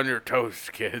pour on your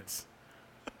toast, kids."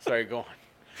 Sorry, go on.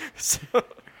 So,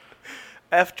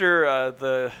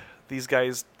 after these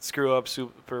guys screw up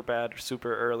super bad,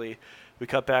 super early, we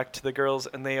cut back to the girls,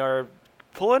 and they are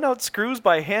pulling out screws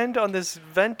by hand on this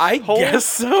vent hole. Guess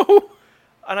so.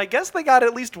 And I guess they got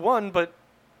at least one, but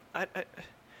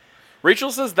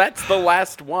Rachel says that's the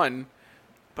last one.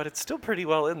 but it's still pretty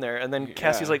well in there. And then Yeah.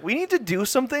 Cassie's like, "We need to do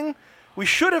something. We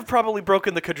should have probably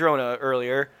broken the Cadrona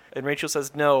earlier." And Rachel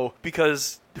says, "No,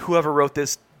 because whoever wrote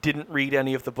this didn't read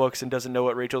any of the books and doesn't know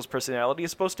what Rachel's personality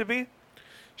is supposed to be."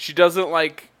 She doesn't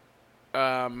like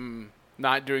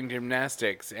not doing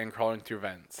gymnastics and crawling through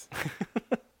vents.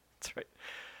 That's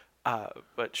right.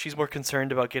 But she's more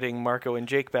concerned about getting Marco and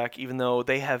Jake back, even though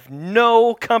they have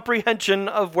no comprehension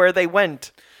of where they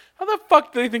went. How the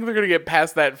fuck do they think they're gonna get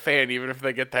past that fan, even if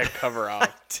they get that cover I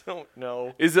off? don't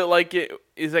know. Is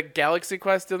it Galaxy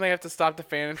Quest? And they have to stop the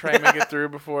fan and try and make it through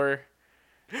before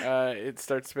it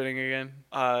starts spinning again?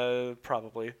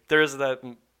 Probably. There is that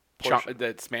portion.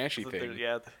 That smashy thing.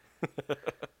 Yeah.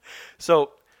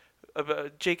 So,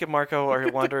 Jake and Marco are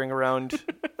wandering around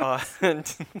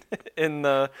in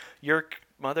the Yerk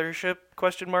mothership, ?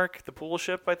 The pool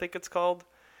ship, I think it's called.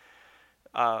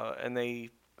 And they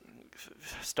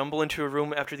stumble into a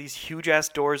room after these huge-ass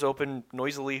doors open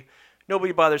noisily.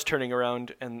 Nobody bothers turning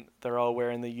around, and they're all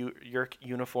wearing the Yerk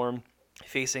uniform,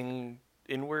 facing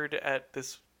inward at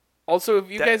this. Also, if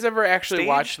you That guys ever actually stage?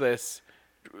 watch this,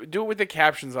 do it with the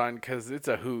captions on, because it's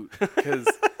a hoot. Because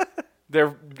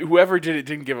whoever did it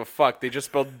didn't give a fuck. They just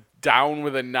spelled down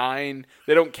with a 9.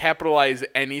 They don't capitalize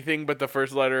anything but the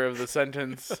first letter of the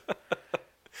sentence.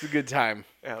 It's a good time.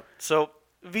 Yeah. So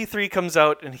V3 comes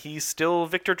out, and he's still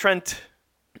Victor Trent.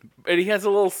 And he has a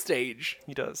little stage.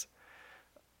 He does.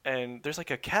 And there's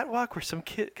like a catwalk where some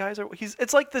guys are.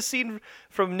 It's like the scene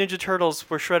from Ninja Turtles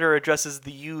where Shredder addresses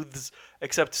the youths,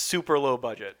 except super low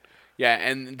budget. Yeah,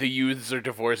 and the youths are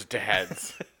divorced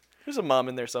dads. There's a mom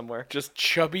in there somewhere. Just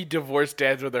chubby divorced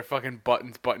dads with their fucking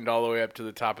buttons buttoned all the way up to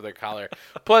the top of their collar.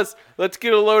 Plus, let's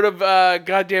get a load of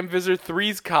goddamn Visor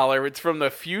 3's collar. It's from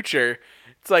the future.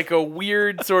 It's like a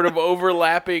weird sort of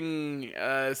overlapping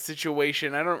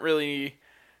situation. I don't really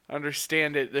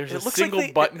understand it. There's a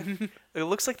single button. It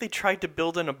looks like they tried to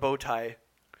build in a bow tie,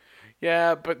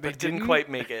 Yeah, but they but didn't quite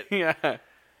make it. Yeah.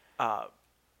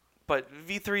 But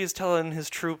V3 is telling his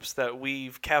troops that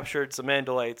we've captured some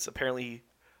Andalites. Apparently,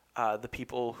 the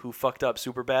people who fucked up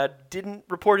super bad didn't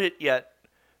report it yet.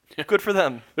 Good for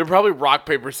them. They're probably rock,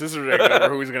 paper, scissors over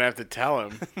who's going to have to tell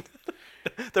him.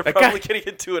 They're That probably guy- getting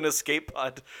into an escape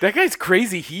pod. That guy's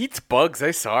crazy. He eats bugs.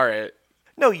 I saw it.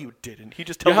 No, you didn't. He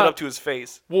just held Yeah. it up to his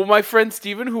face. Well, my friend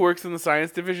Steven, who works in the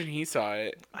science division, he saw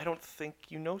it. I don't think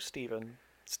you know Steven.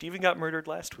 Steven got murdered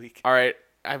last week. All right,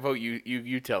 I vote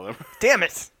you tell him. Damn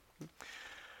it!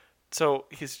 So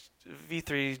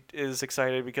V3 is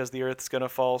excited because the Earth's gonna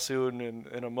fall soon, and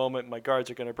in a moment my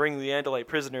guards are gonna bring the Andalite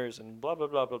prisoners, and blah blah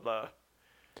blah blah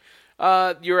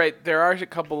blah. You're right. There are a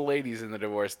couple of ladies in the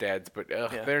divorced dads, but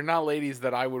Yeah. they're not ladies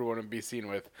that I would want to be seen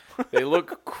with. They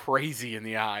look crazy in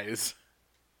the eyes.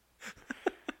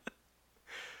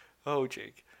 Oh,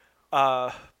 Jake.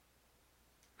 What?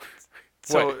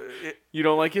 You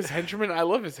don't like his henchmen? I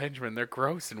love his henchmen. They're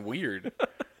gross and weird.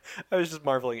 I was just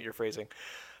marveling at your phrasing.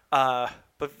 But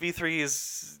V3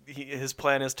 his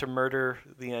plan is to murder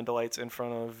the Andalites in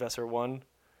front of Vesser 1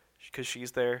 because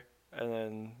she's there, and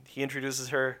then he introduces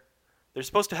her. They're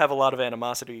supposed to have a lot of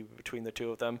animosity between the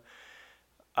two of them.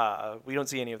 We don't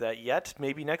see any of that yet.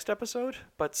 Maybe next episode.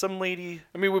 But some lady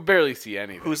I mean, we barely see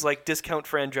anything. who's like discount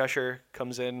Fran Drescher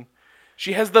comes in.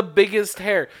 She has the biggest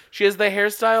hair. She has the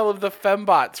hairstyle of the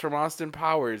fembots from Austin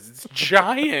Powers. It's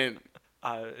giant.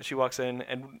 She walks in,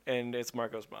 and it's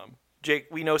Marco's mom. Jake,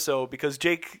 we know so because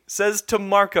Jake says to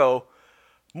Marco,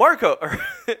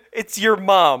 it's your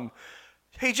mom.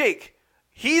 Hey, Jake,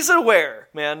 he's aware,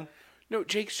 man. No,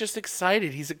 Jake's just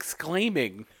excited. He's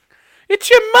exclaiming,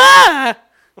 "It's your ma!"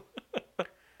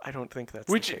 I don't think that's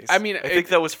Which, the case. I mean, I think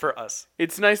that was for us.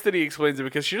 It's nice that he explains it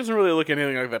because she doesn't really look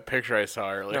anything like that picture I saw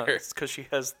No, earlier. it's because she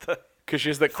has the Because she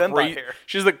has that Fembot hair.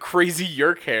 she has that crazy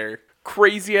Yerk hair.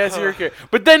 crazy ass hero character.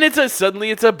 But then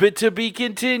suddenly it's a bit to be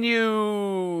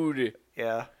continued.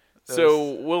 Yeah.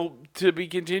 So we'll to be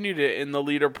continued it in the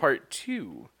leader part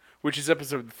 2, which is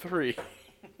episode 3.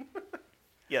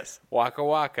 Yes. Waka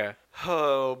Waka.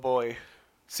 Oh boy.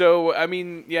 So I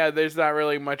mean, yeah, there's not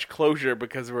really much closure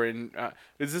because we're in.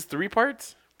 Is this 3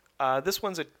 parts? This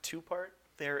one's a 2-part.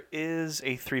 There is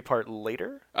a 3-part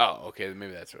later. Oh, okay.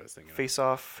 Maybe that's what I was thinking. Face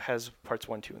Off has parts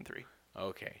 1, 2, and 3.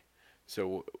 Okay.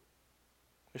 So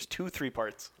There's 2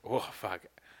 3-parts. oh fuck.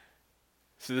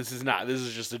 So this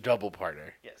is just a double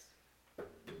parter. Yes.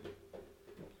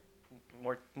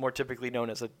 More typically known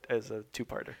as a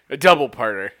 2-parter. A double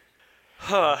parter.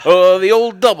 Oh, the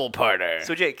old double parter.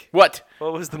 So Jake, What?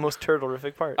 what was the most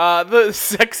turtle-rific part? The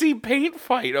sexy paint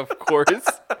fight, of course.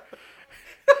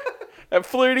 That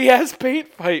flirty ass paint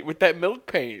fight with that milk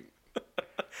paint.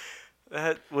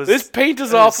 This paint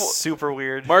is awful. Super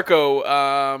weird.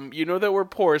 Marco, you know that we're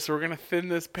poor, so we're gonna thin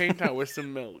this paint out with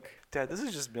some milk. Dad, this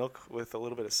is just milk with a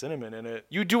little bit of cinnamon in it.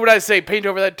 You do what I say. Paint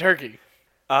over that turkey.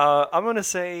 I'm gonna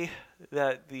say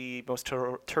that the most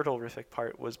turtle-rific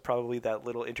part was probably that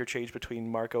little interchange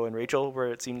between Marco and Rachel, where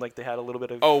it seemed like they had a little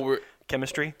bit of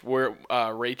chemistry. Where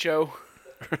Rachel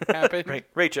happened. Right,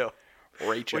 Rachel.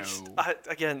 Rachel. Which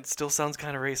again still sounds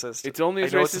kind of racist. It's only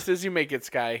as racist as you make it,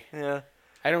 Sky. Yeah.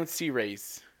 I don't see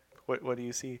race. What do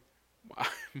you see?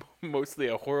 Mostly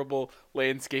a horrible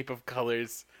landscape of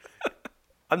colors.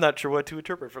 I'm not sure what to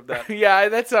interpret from that. Yeah,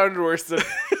 that sounded worse than.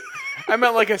 I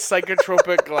meant like a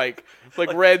psychotropic, like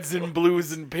reds and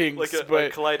blues and pinks, like a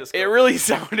kaleidoscope. it really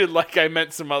sounded like I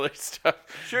meant some other stuff.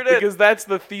 Sure did. Because that's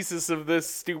the thesis of this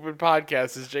stupid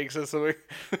podcast, is Jake says something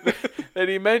that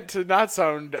he meant to not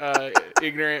sound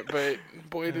ignorant, but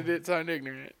boy, did it sound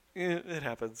ignorant. Yeah, it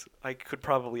happens. I could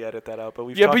probably edit that out, but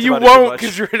we've Yeah, talked but you about it too won't much.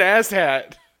 because you're an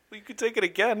asshat. You could take it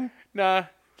again. Nah,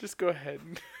 just go ahead.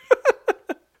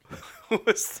 Who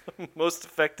was the most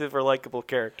effective or likable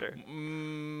character?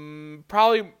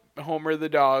 Probably Homer the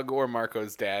dog or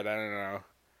Marco's dad. I don't know.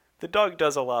 The dog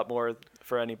does a lot more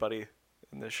for anybody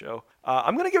in this show.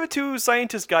 I'm going to give it to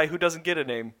scientist guy who doesn't get a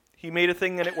name. He made a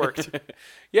thing and it worked.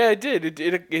 Yeah, it did.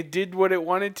 It did what it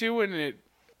wanted to, and it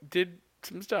did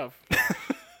some stuff.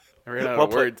 I ran out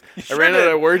of words. I ran out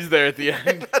of words there at the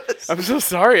end. I'm so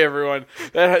sorry, everyone.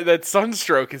 That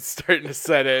sunstroke is starting to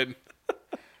set in.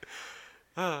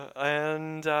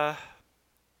 And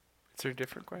Is there a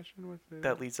different question with it?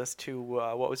 that leads us to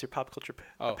what was your pop culture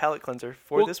Oh. palate cleanser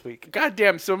for this week?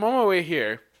 Goddamn! So I'm on my way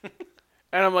here,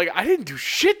 and I'm like, I didn't do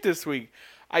shit this week.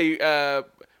 We were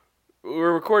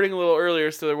recording a little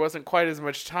earlier, so there wasn't quite as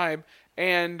much time,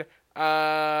 and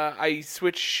I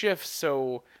switched shifts,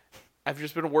 so I've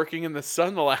just been working in the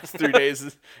sun the last 3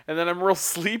 days, and then I'm real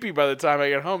sleepy by the time I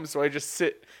get home, so I just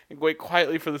sit and wait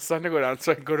quietly for the sun to go down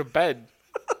so I can go to bed.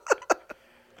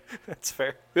 That's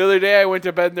fair. The other day I went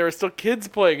to bed and there were still kids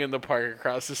playing in the park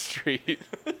across the street.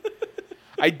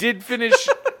 I did finish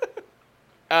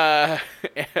Arrested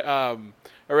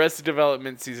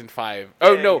Development Season 5.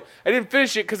 Oh, Yay. no. I didn't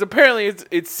finish it because apparently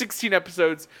it's 16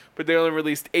 episodes, but they only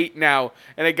released 8 now.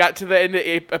 And I got to the end of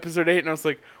episode 8 and I was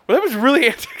like, well, that was really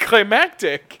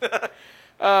anticlimactic.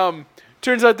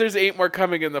 Turns out there's 8 more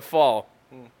coming in the fall.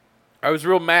 I was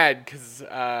real mad because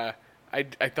I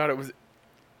thought it was...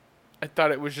 I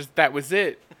thought it was just that was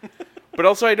it. But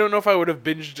also, I don't know if I would have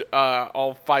binged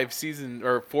all 5 seasons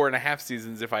or 4.5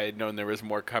 seasons if I had known there was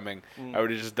more coming. I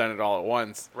would have just done it all at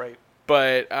once. Right.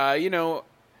 But,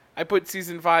 I put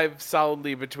season 5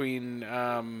 solidly between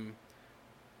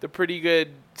the pretty good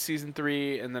season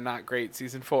 3 and the not great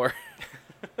season 4.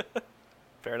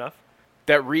 Fair enough.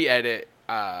 That re-edit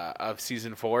of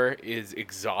season 4 is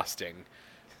exhausting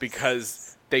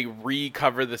because they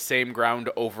recover the same ground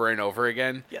over and over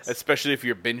again, Yes. especially if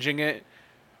you're binging it.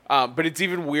 But it's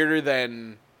even weirder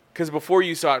than... Because before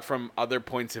you saw it from other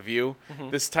points of view,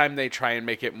 this time they try and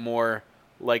make it more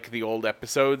like the old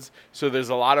episodes. So there's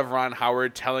a lot of Ron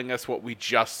Howard telling us what we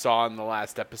just saw in the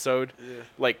last episode. Yeah.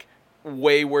 Like,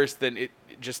 way worse than it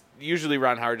just... Usually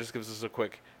Ron Howard just gives us a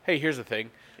quick, hey, here's the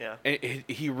thing. Yeah. And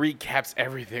he recaps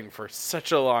everything for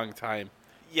such a long time.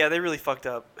 Yeah, they really fucked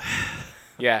up.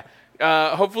 Yeah.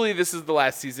 Hopefully this is the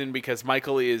last season because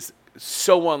Michael is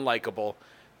so unlikable.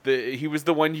 He was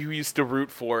the one you used to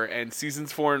root for, and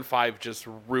seasons 4 and 5 just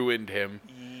ruined him.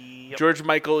 Yep. George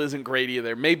Michael isn't great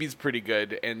either. Maybe he's pretty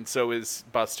good, and so is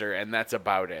Buster, and that's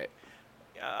about it.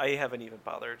 I haven't even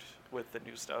bothered with the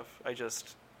new stuff.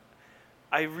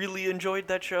 I really enjoyed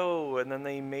that show, and then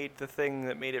they made the thing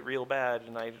that made it real bad,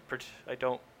 and I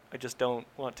just don't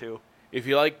want to. If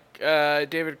you like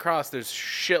David Cross, there's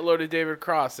shitload of David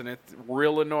Cross, and it's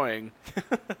real annoying.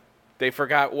 they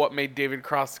forgot what made David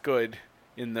Cross good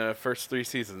in the first 3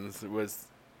 seasons. It was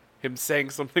him saying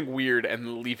something weird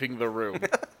and leaving the room.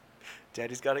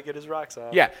 Daddy's got to get his rocks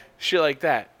off. Yeah, shit like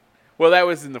that. Well, that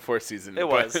was in the 4th season. It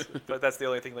was, but that's the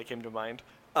only thing that came to mind.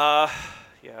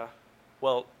 Yeah.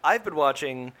 Well, I've been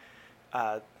watching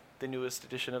the newest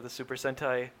edition of the Super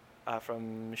Sentai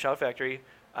from Shout Factory,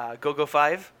 Go-Go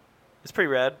 5. It's pretty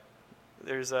rad.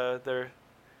 There's it's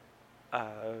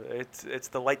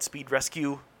the Lightspeed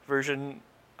Rescue version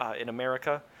in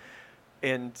America,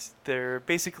 and they're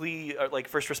basically like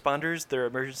first responders. They're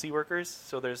emergency workers.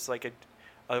 So there's like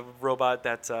a robot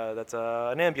that's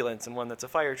an ambulance and one that's a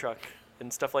fire truck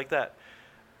and stuff like that.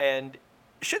 And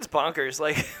shit's bonkers.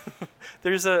 Like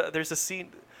there's a scene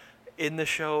in the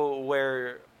show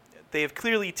where they have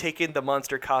clearly taken the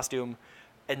monster costume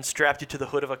and strapped it to the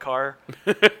hood of a car,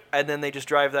 and then they just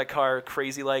drive that car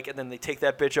crazy like, and then they take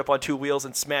that bitch up on 2 wheels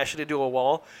and smash it into a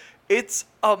wall. It's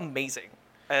amazing.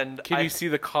 And Can you see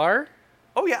the car?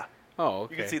 Oh yeah. Oh,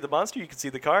 okay. You can see the monster. You can see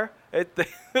the car.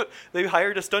 They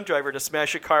hired a stunt driver to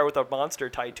smash a car with a monster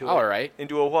tied to it All right.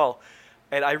 into a wall.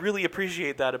 And I really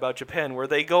appreciate that about Japan, where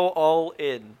they go all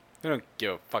in. They don't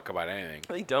give a fuck about anything.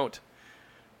 They don't.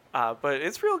 But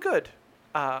it's real good.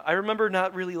 I remember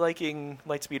not really liking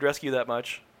Lightspeed Rescue that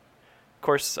much. Of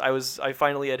course, I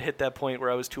finally had hit that point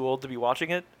where I was too old to be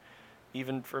watching it,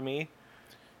 even for me.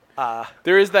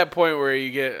 There is that point where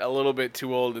you get a little bit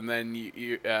too old, and then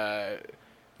you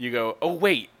go, oh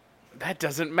wait, that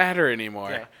doesn't matter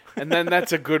anymore. Yeah. And then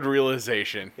that's a good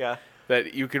realization. Yeah.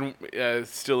 That you can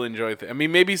still enjoy. I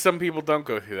mean, maybe some people don't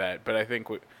go through that, but I think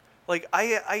Like,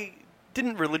 I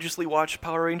didn't religiously watch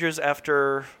Power Rangers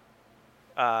after,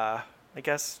 I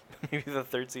guess, maybe the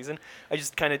 3rd season. I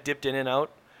just kind of dipped in and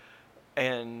out.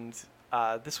 And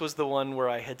this was the one where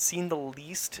I had seen the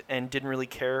least and didn't really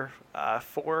care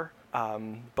for.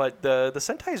 But the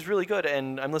Sentai is really good,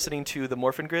 and I'm listening to the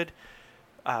Morphin Grid.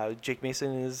 Jake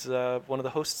Mason is one of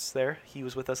the hosts there. He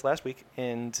was with us last week,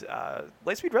 and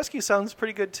Lightspeed Rescue sounds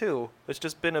pretty good too. It's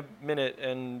just been a minute,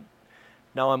 and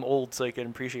now I'm old, so I can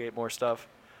appreciate more stuff.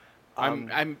 I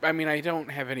mean, I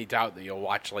don't have any doubt that you'll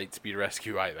watch Lightspeed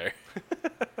Rescue either.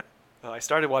 I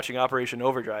started watching Operation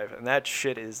Overdrive, and that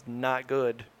shit is not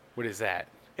good. What is that?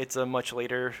 It's a much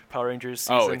later Power Rangers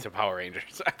season. Oh, it's a Power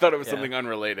Rangers. I thought it was Yeah. something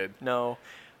unrelated. No.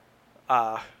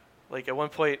 Like at one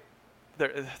point,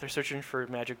 they're searching for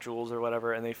magic jewels or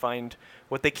whatever, and they find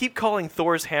what they keep calling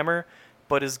Thor's hammer,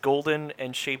 but is golden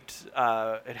and shaped.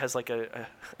 It has like a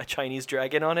Chinese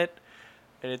dragon on it,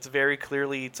 and it's very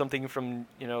clearly something from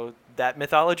that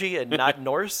mythology and not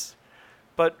Norse.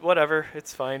 But whatever,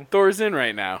 it's fine. Thor's in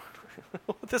right now.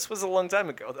 This was a long time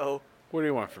ago, though. What do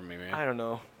you want from me, man? I don't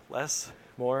know, less,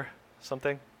 more,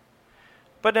 something.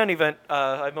 But in any event,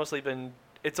 I've mostly been.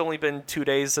 It's only been 2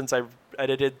 days since I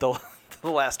edited the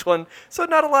last one, so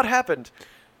not a lot happened.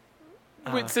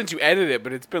 Wait, since you edited it,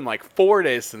 but it's been like 4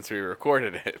 days since we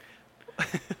recorded it.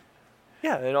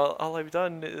 Yeah, and all I've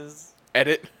done is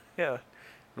Edit. yeah.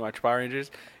 Watch Power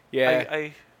Rangers. Yeah.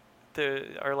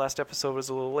 Our last episode was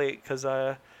a little late because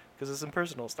of some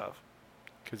personal stuff.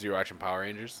 Because you're watching Power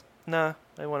Rangers. Nah,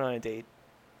 I went on a date.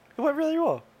 It went really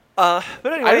well. But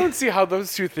anyway, I don't see how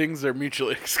those two things are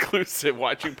mutually exclusive.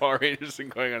 Watching Power Rangers and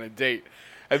going on a date.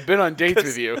 I've been on dates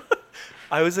with you.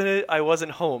 I was in it. I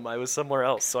wasn't home. I was somewhere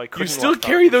else, so I couldn't. You still watch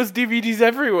carry those DVDs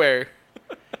everywhere.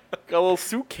 Got a little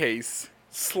suitcase.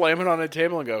 Slam it on a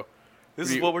table and go. This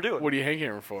is what we're doing. What are you hanging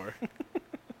here for?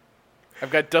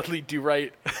 I've got Dudley Do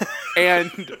Right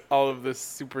and all of this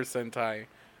Super Sentai.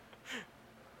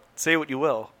 Say what you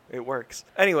will. It works.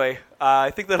 Anyway,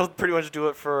 I think that'll pretty much do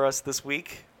it for us this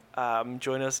week.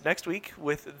 Join us next week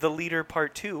with The Leader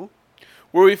Part 2.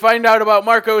 Where we find out about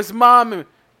Marco's mom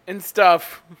and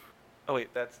stuff. Oh,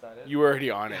 wait, that's not it. You were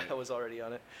already on it. I was already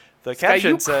on it. The Sky,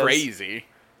 caption you says, crazy.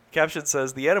 Caption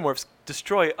says, the Animorphs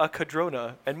destroy a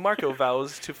Cadrona, and Marco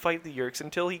vows to fight the Yeerks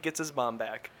until he gets his mom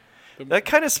back. That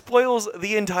kind of spoils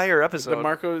the entire episode. The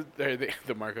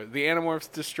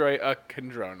Animorphs destroy a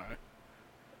Cadrona.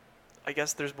 I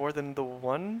guess there's more than the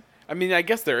one? I mean, I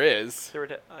guess there is.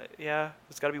 Yeah,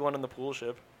 there's got to be one on the pool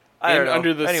ship. I don't know.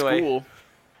 Under the Anyway. school.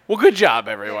 Well, good job,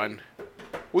 everyone.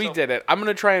 We So- did it. I'm going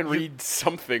to try and read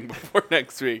something before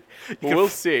next week. But we'll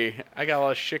see. I got a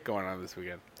lot of shit going on this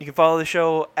weekend. You can follow the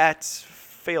show at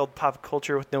Failed Pop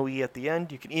Culture with no E at the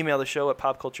end. You can email the show at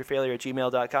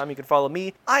popculturefailure@gmail.com. You can follow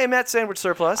me. I am at Sandwich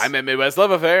Surplus. I'm at Midwest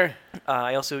Love Affair.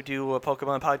 I also do a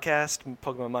Pokemon podcast,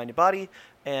 Pokemon Mind and Body.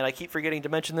 And I keep forgetting to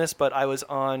mention this, but I was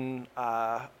on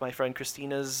my friend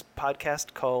Christina's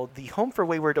podcast called The Home for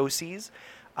Wayward OCs.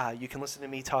 You can listen to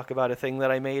me talk about a thing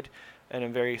that I made, and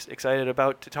I'm very excited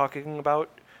about talking about.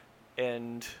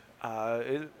 And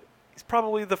He's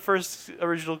probably the first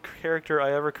original character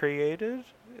I ever created.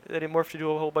 Then it morphed to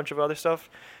do a whole bunch of other stuff.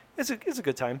 It's a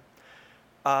good time.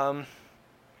 But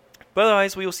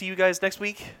otherwise, we will see you guys next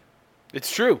week.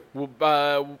 It's true. We'll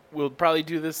probably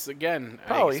do this again,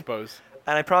 Probably. I suppose.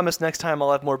 And I promise next time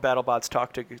I'll have more BattleBots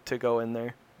talk to go in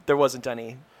there. There wasn't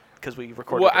any because we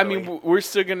recorded Well, early. I mean, we're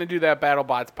still going to do that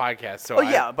BattleBots podcast. So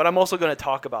yeah, but I'm also going to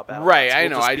talk about BattleBots. Right, I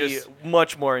know, We'll I be just-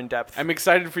 much more in depth. I'm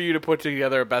excited for you to put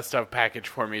together a best of package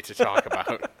for me to talk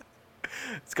about.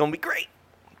 It's going to be great.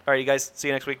 All right, you guys. See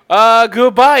you next week.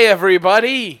 Goodbye,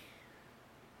 everybody.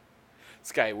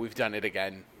 Sky, we've done it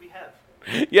again. We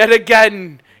have. Yet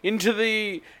again, into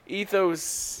the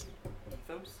ethos.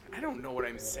 Ethos? I don't know what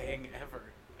I'm saying ever.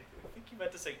 I think you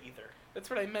meant to say ether. That's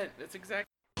what I meant. That's exactly.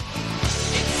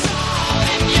 It's all